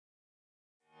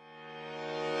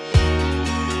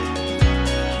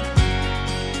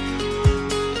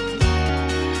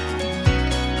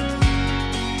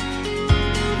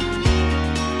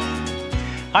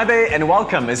Hi there and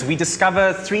welcome as we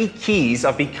discover 3 keys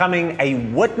of becoming a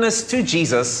witness to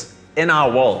Jesus in our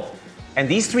world. And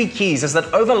these 3 keys is that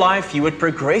over life you would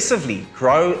progressively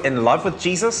grow in love with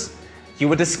Jesus, you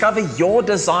would discover your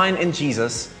design in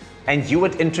Jesus, and you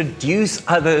would introduce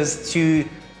others to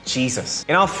Jesus.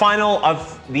 In our final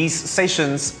of these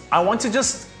sessions, I want to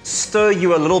just stir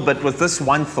you a little bit with this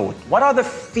one thought. What are the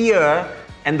fear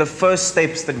and the first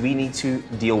steps that we need to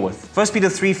deal with? 1 Peter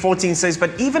 3:14 says,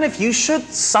 "But even if you should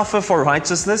suffer for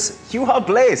righteousness, you are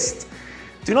blessed.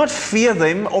 Do not fear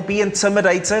them or be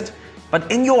intimidated,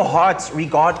 but in your hearts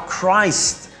regard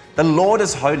Christ. The Lord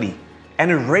is holy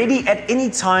and ready at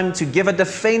any time to give a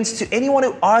defense to anyone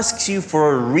who asks you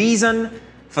for a reason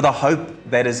for the hope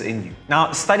that is in you."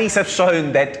 Now, studies have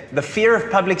shown that the fear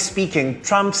of public speaking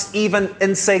trumps even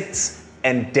insects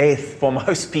and death for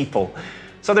most people.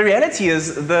 So the reality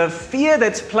is, the fear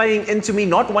that's playing into me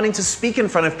not wanting to speak in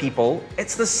front of people,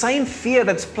 it's the same fear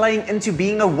that's playing into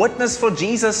being a witness for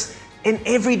Jesus in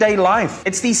everyday life.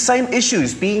 It's these same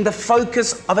issues, being the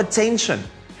focus of attention,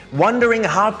 wondering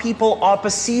how people are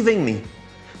perceiving me,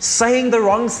 saying the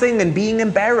wrong thing and being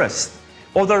embarrassed,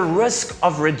 or the risk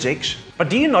of rejection. But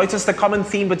do you notice the common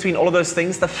theme between all of those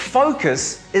things? The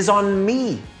focus is on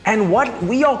me. And what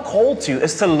we are called to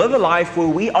is to live a life where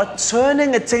we are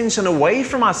turning attention away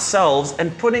from ourselves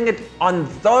and putting it on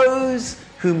those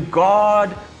whom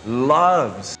God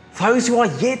loves, those who are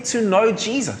yet to know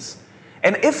Jesus.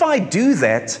 And if I do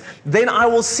that, then I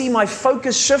will see my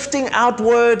focus shifting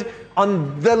outward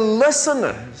on the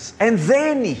listeners and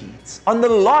their needs, on the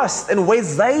lost and where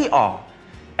they are.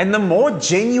 And the more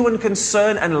genuine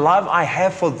concern and love I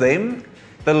have for them,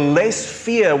 the less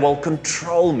fear will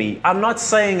control me. I'm not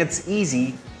saying it's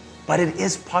easy, but it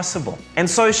is possible. And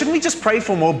so shouldn't we just pray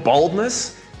for more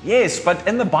boldness? Yes, but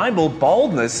in the Bible,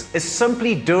 boldness is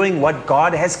simply doing what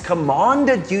God has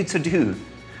commanded you to do,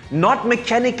 not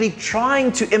mechanically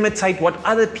trying to imitate what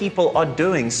other people are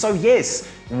doing. So yes,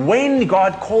 when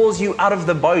God calls you out of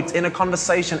the boat in a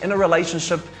conversation, in a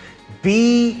relationship,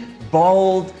 be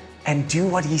bold and do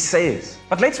what He says.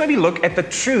 But let's maybe look at the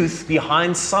truth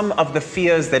behind some of the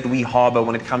fears that we harbor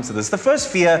when it comes to this. The first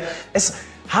fear is,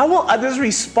 how will others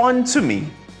respond to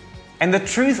me? And the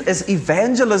truth is,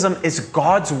 evangelism is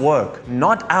God's work,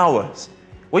 not ours.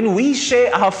 When we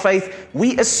share our faith,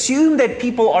 we assume that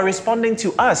people are responding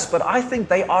to us, but I think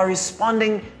they are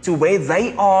responding to where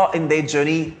they are in their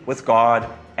journey with God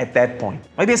at that point.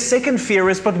 Maybe a second fear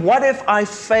is, but what if I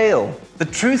fail? The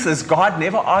truth is, God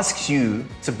never asks you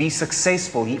to be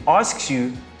successful. He asks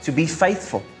you to be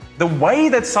faithful. The way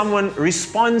that someone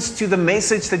responds to the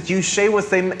message that you share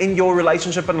with them in your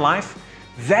relationship and life,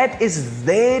 that is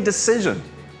their decision.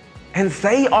 And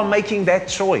they are making that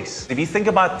choice. If you think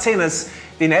about tennis,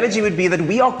 the analogy would be that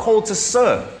we are called to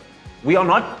serve. We are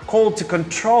not called to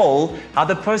control how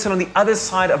the person on the other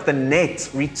side of the net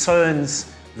returns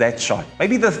that shot.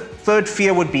 Maybe the third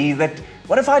fear would be that,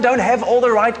 what if I don't have all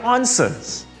the right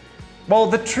answers? Well,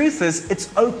 the truth is, it's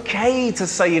okay to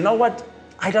say, you know what,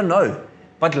 I don't know,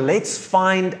 but let's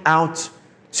find out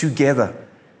together.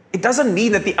 It doesn't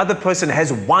mean that the other person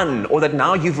has won or that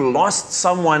now you've lost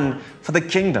someone for the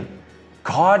kingdom.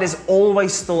 God is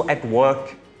always still at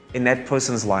work in that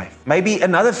person's life. Maybe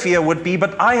another fear would be,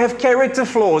 but I have character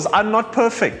flaws. I'm not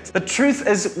perfect. The truth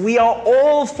is, we are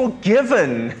all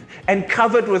forgiven and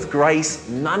covered with grace.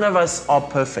 None of us are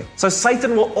perfect. So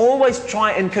Satan will always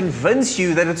try and convince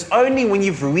you that it's only when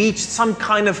you've reached some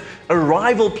kind of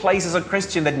arrival place as a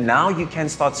Christian that now you can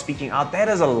start speaking out. That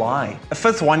is a lie. A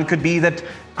fifth one could be that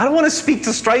I don't want to speak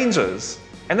to strangers.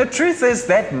 And the truth is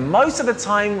that most of the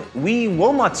time we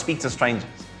will not speak to strangers.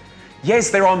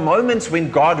 Yes, there are moments when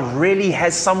God really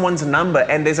has someone's number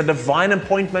and there's a divine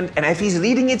appointment, and if He's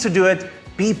leading you to do it,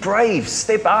 be brave,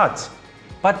 step out.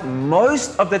 But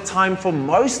most of the time, for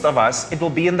most of us, it will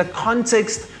be in the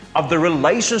context of the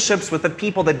relationships with the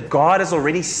people that God has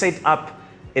already set up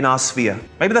in our sphere.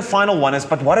 Maybe the final one is,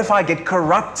 but what if I get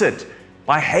corrupted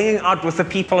by hanging out with the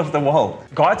people of the world?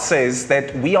 God says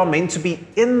that we are meant to be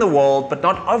in the world, but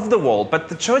not of the world. But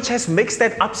the church has mixed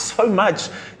that up so much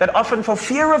that often for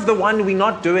fear of the one, we're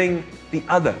not doing the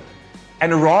other.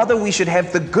 And rather, we should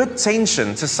have the good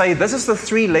tension to say, this is the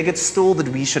 3-legged stool that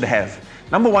we should have.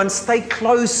 Number 1, stay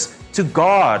close to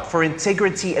God for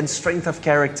integrity and strength of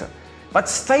character. But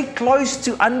stay close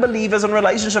to unbelievers in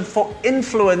relationship for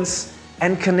influence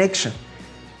and connection.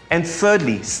 And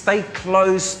thirdly, stay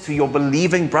close to your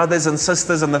believing brothers and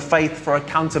sisters in the faith for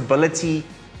accountability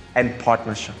and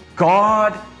partnership.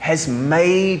 God has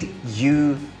made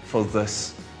you for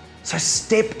this. So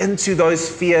step into those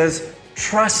fears,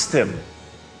 trust Him,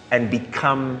 and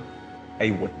become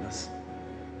a witness.